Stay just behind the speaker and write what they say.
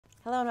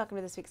Hello and welcome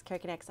to this week's Cari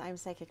Connects. I'm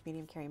psychic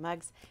medium Cari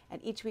Muggs, and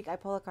each week I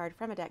pull a card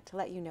from a deck to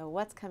let you know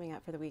what's coming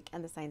up for the week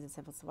and the signs and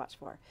symbols to watch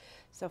for.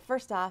 So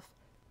first off,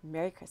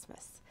 Merry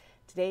Christmas.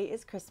 Today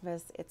is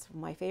Christmas. It's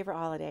my favorite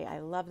holiday. I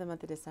love the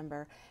month of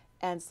December,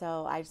 and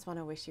so I just want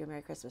to wish you a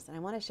Merry Christmas. And I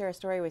want to share a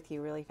story with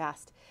you really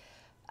fast.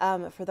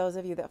 For those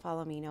of you that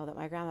follow me know that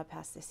my grandma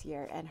passed this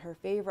year, and her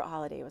favorite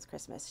holiday was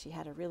Christmas. She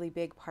had a really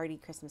big party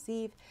Christmas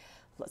Eve.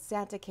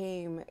 Santa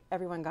came,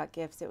 everyone got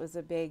gifts. It was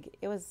a big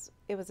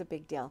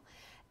deal.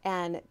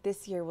 And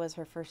this year was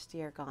her first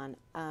year gone.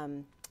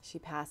 She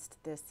passed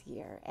this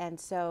year. And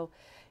so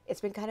it's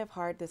been kind of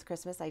hard this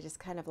Christmas. I just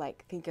kind of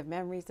like think of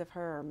memories of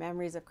her or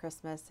memories of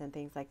Christmas and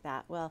things like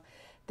that. Well,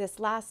 this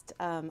last,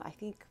 I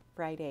think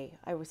Friday,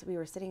 we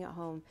were sitting at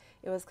home.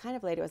 It was kind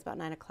of late. It was about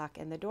 9 o'clock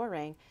and the door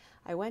rang.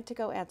 I went to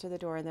go answer the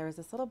door and there was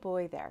this little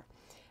boy there.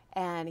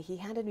 And he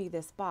handed me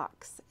this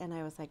box and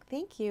I was like,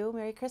 thank you,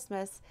 Merry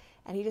Christmas.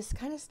 And he just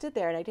kind of stood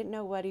there and I didn't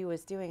know what he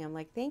was doing. I'm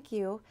like, thank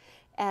you.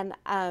 And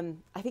I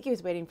think he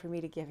was waiting for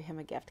me to give him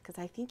a gift because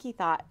I think he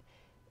thought,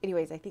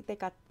 anyways, I think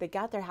they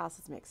got their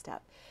houses mixed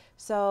up.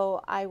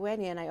 So I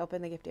went in, I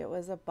opened the gift. It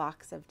was a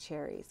box of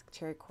cherries,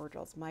 cherry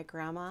cordials. My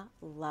grandma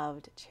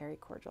loved cherry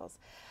cordials.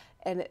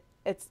 And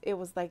it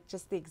was like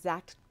just the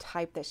exact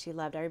type that she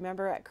loved. I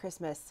remember at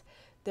Christmas,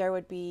 there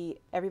would be,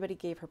 everybody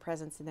gave her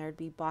presents and there would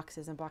be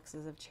boxes and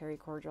boxes of cherry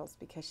cordials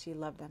because she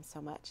loved them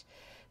so much.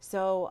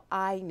 So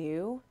I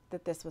knew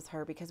that this was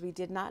her because we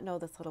did not know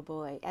this little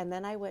boy. And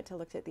then I went to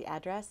look at the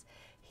address.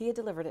 He had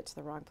delivered it to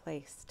the wrong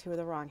place, to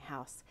the wrong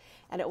house.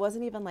 And it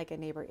wasn't even like a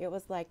neighbor. It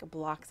was like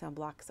blocks and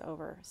blocks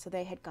over. So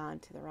they had gone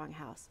to the wrong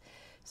house.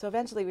 So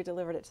eventually we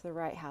delivered it to the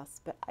right house.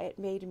 But it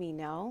made me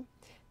know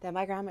that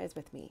my grandma is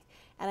with me.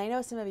 And I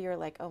know some of you are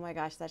like, oh my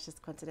gosh, that's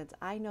just coincidence.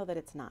 I know that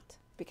it's not,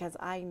 because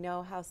I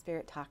know how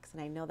spirit talks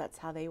and I know that's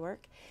how they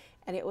work.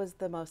 And it was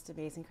the most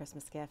amazing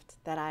Christmas gift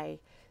that I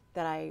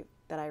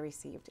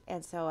received.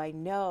 And so I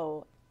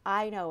know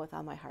with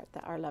all my heart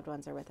that our loved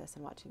ones are with us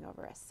and watching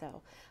over us.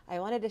 So I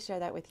wanted to share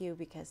that with you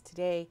because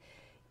today,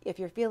 if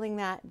you're feeling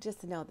that,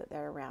 just know that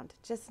they're around.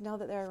 Just know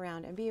that they're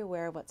around and be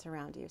aware of what's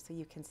around you so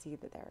you can see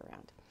that they're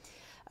around.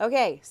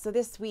 Okay, so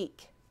this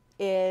week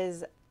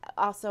is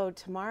also,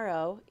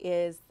 tomorrow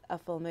is a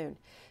full moon.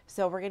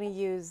 So we're going to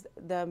use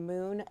the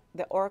moon,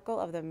 the oracle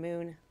of the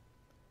moon.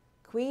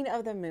 Queen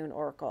of the Moon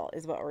Oracle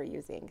is what we're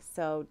using.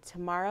 So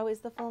tomorrow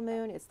is the full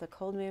moon. It's the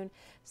cold moon.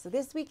 So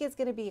this week is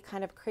going to be a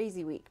kind of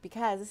crazy week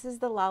because this is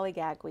the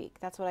lollygag week.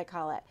 That's what I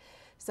call it.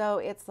 So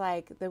it's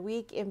like the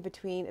week in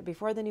between,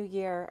 before the new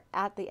year,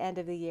 at the end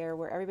of the year,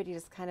 where everybody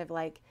just kind of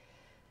like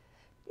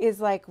is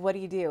like, what do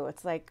you do?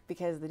 It's like,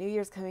 because the new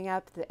year's coming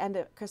up, the end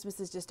of Christmas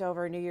is just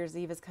over, New Year's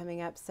Eve is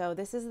coming up. So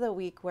this is the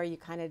week where you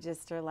kind of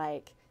just are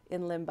like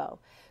in limbo.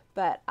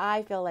 But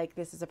I feel like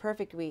this is a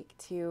perfect week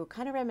to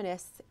kind of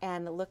reminisce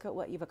and look at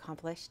what you've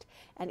accomplished.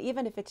 And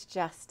even if it's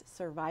just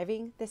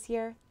surviving this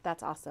year,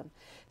 that's awesome.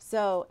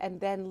 So, and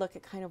then look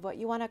at kind of what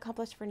you want to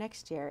accomplish for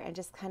next year and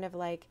just kind of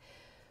like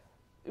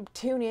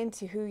tune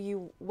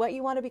into what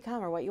you want to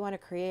become or what you want to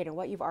create or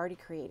what you've already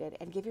created,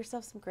 and give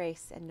yourself some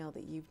grace and know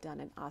that you've done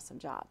an awesome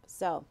job.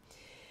 So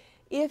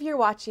if you're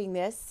watching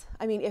this,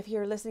 if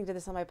you're listening to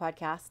this on my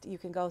podcast, you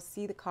can go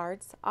see the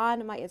cards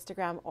on my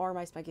Instagram or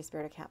my Spunky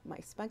Spirit account, my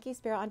Spunky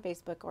Spirit on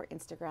Facebook or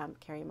Instagram,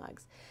 Cari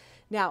Muggs.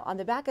 Now, on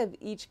the back of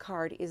each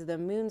card is the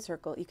moon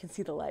circle. You can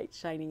see the light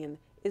shining in,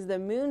 is the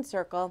moon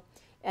circle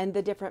and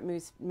the different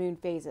moon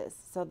phases.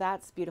 So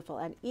that's beautiful.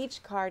 And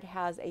each card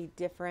has a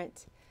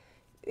different,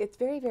 it's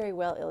very, very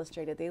well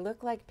illustrated. They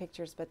look like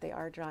pictures, but they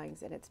are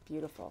drawings, and it's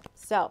beautiful.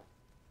 So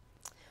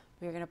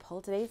we're going to pull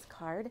today's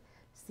card,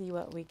 see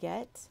what we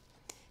get.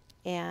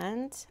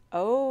 And,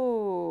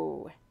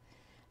 oh,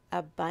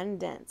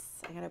 abundance.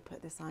 I got to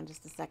put this on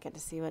just a second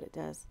to see what it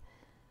does.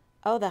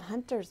 Oh, the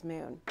hunter's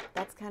moon.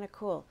 That's kind of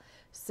cool.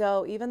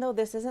 So even though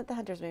this isn't the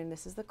hunter's moon,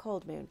 this is the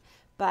cold moon,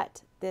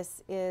 but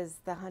this is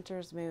the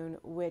hunter's moon,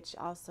 which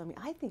also,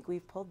 I think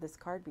we've pulled this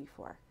card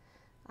before.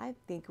 I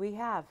think we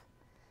have.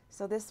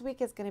 So this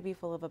week is going to be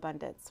full of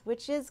abundance,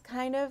 which is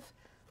kind of,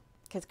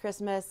 because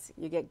Christmas,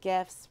 you get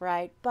gifts,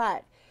 right?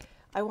 But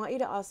I want you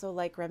to also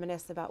like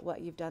reminisce about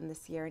what you've done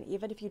this year. And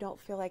even if you don't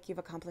feel like you've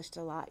accomplished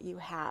a lot, you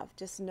have.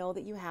 Just know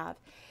that you have.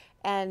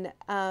 And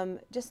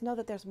just know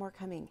that there's more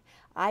coming.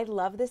 I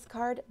love this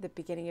card at the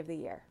beginning of the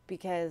year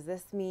because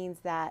this means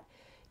that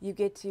you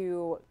get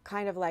to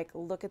kind of like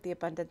look at the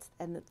abundance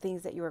and the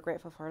things that you were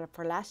grateful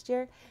for last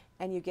year,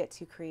 and you get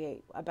to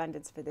create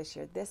abundance for this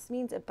year. This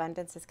means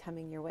abundance is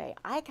coming your way.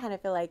 I kind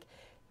of feel like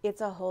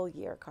it's a whole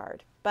year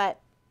card,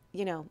 but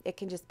it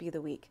can just be the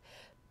week.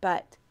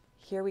 But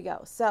here we go.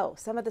 So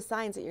some of the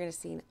signs that you're going to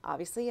see,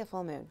 obviously a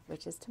full moon,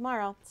 which is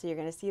tomorrow. So you're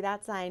going to see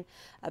that sign,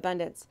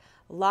 abundance,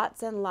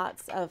 lots and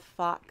lots of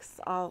fox,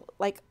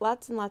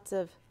 lots and lots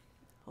of,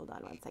 hold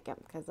on one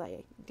second, because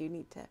I do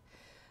need to,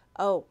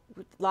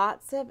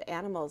 lots of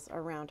animals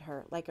around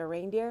her, like a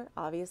reindeer,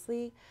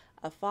 obviously,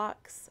 a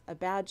fox, a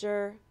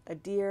badger, a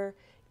deer,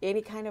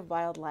 any kind of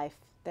wildlife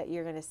that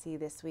you're going to see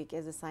this week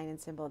is a sign and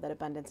symbol that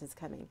abundance is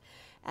coming.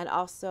 And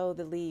also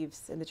the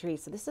leaves in the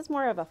trees. So this is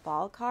more of a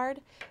fall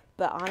card,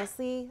 But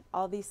honestly,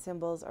 all these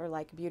symbols are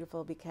like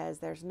beautiful because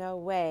there's no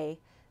way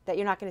that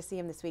you're not going to see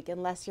them this week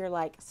unless you're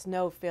like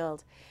snow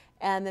filled.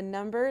 And the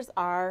numbers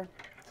are,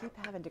 I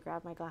keep having to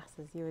grab my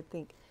glasses, you would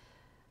think,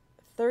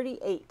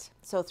 38.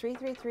 So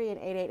 333 and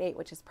 888,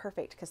 which is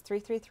perfect because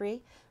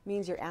 333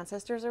 means your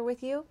ancestors are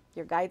with you,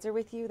 your guides are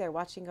with you, they're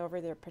watching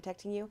over, they're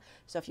protecting you.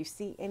 So if you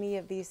see any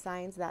of these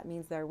signs, that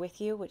means they're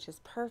with you, which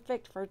is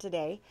perfect for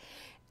today.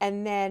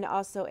 And then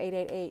also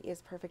 888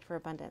 is perfect for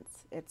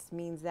abundance. It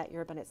means that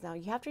you're abundance. Now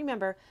you have to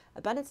remember,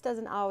 abundance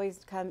doesn't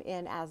always come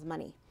in as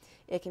money.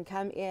 It can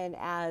come in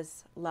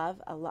as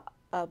love,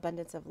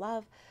 abundance of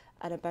love,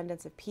 an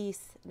abundance of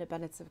peace, an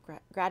abundance of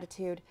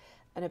gratitude,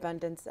 an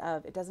abundance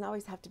of, it doesn't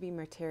always have to be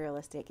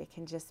materialistic. It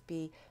can just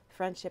be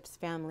friendships,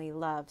 family,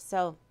 love.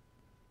 So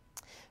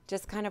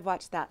just kind of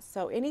watch that.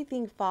 So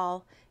anything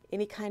fall,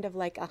 any kind of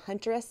like a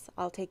huntress,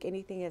 I'll take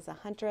anything as a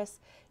huntress,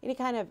 any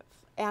kind of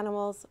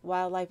animals,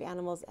 wildlife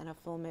animals, and a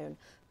full moon.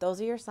 Those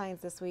are your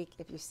signs this week.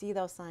 If you see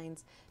those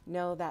signs,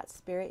 know that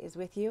Spirit is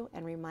with you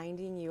and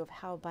reminding you of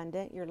how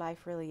abundant your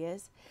life really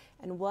is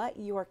and what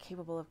you are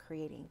capable of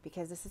creating,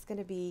 because this is going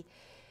to be,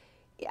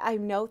 I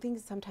know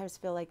things sometimes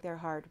feel like they're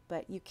hard,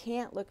 but you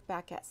can't look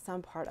back at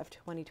some part of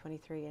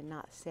 2023 and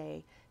not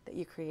say that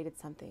you created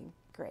something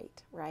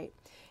great, right?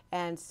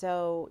 And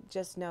so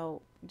just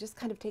know, just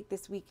kind of take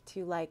this week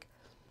to like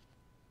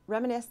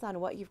reminisce on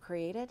what you've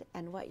created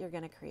and what you're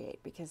going to create,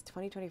 because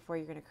 2024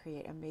 you're going to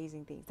create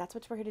amazing things. That's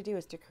what we're here to do,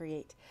 is to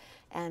create.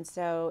 And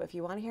so if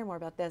you want to hear more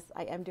about this,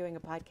 I am doing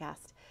a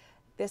podcast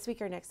this week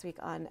or next week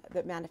on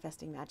the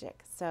manifesting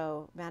magic.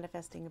 So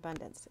manifesting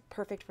abundance,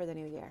 perfect for the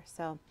new year.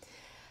 So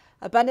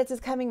abundance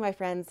is coming, my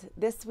friends,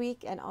 this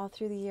week and all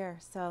through the year.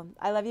 So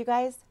I love you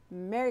guys.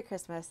 Merry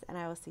Christmas, and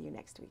I will see you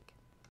next week.